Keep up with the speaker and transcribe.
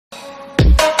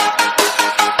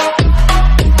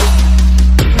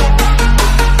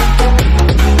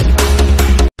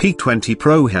P20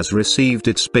 Pro has received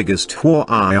its biggest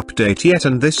Huawei update yet,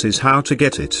 and this is how to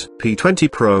get it.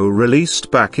 P20 Pro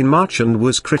released back in March and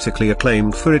was critically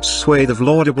acclaimed for its swathe of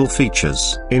laudable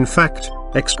features. In fact,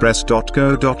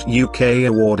 Express.co.uk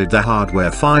awarded the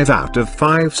hardware 5 out of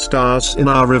 5 stars in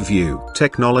our review.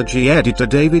 Technology editor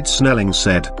David Snelling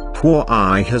said,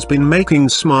 "Huawei has been making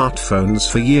smartphones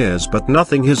for years, but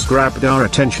nothing has grabbed our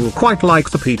attention quite like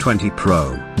the P20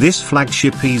 Pro. This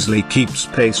flagship easily keeps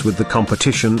pace with the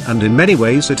competition, and in many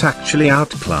ways it actually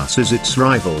outclasses its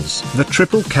rivals. The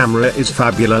triple camera is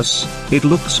fabulous, it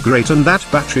looks great, and that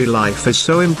battery life is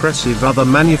so impressive. Other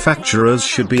manufacturers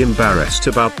should be embarrassed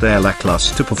about their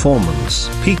lackluster performance."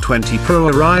 P20 Pro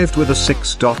arrived with a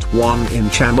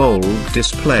 6.1-inch AMOLED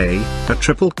display, a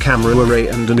triple camera array,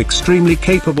 and an extremely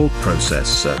capable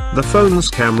processor. The phone's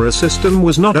camera system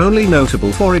was not only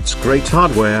notable for its great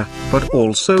hardware, but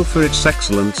also for its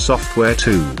excellent software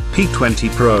too. P20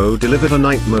 Pro delivered a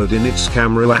night mode in its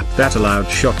camera app that allowed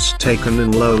shots taken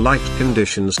in low light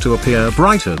conditions to appear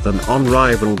brighter than on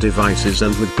rival devices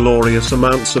and with glorious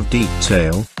amounts of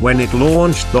detail. When it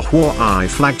launched, the Huawei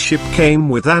flagship came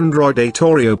with Android 8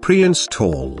 Oreo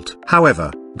pre-installed.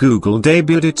 However, Google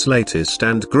debuted its latest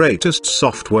and greatest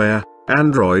software,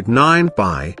 Android 9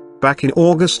 Pie, back in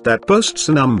August, that boasts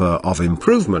a number of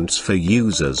improvements for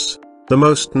users. The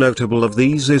most notable of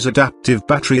these is adaptive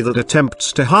battery that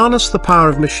attempts to harness the power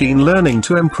of machine learning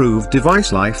to improve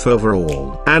device life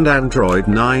overall. And Android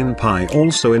 9 Pie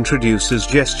also introduces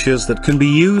gestures that can be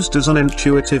used as an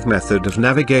intuitive method of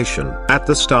navigation. At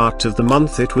the start of the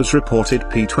month, it was reported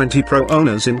P20 Pro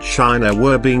owners in China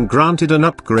were being granted an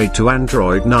upgrade to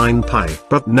Android 9 Pie.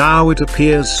 But now it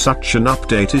appears such an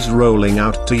update is rolling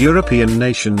out to European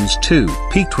nations too.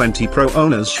 P20 Pro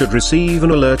owners should receive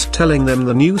an alert telling them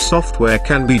the new software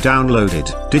can be downloaded.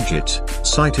 Digit,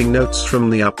 citing notes from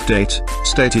the update,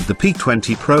 stated the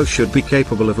P20 Pro should be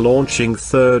capable of launching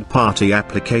third-party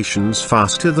applications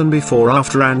faster than before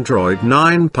after Android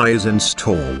 9 Pie is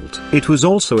installed. It was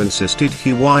also insisted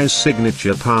Huawei's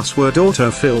signature password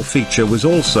autofill feature was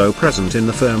also present in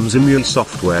the firm's EMUI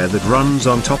software that runs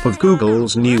on top of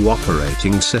Google's new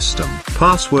operating system.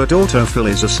 Password autofill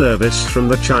is a service from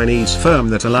the Chinese firm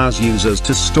that allows users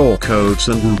to store codes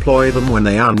and employ them when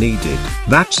they are needed.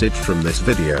 That's it from this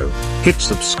video. Hit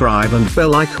subscribe and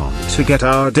bell icon to get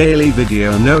our daily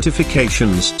video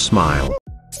notifications. Smile.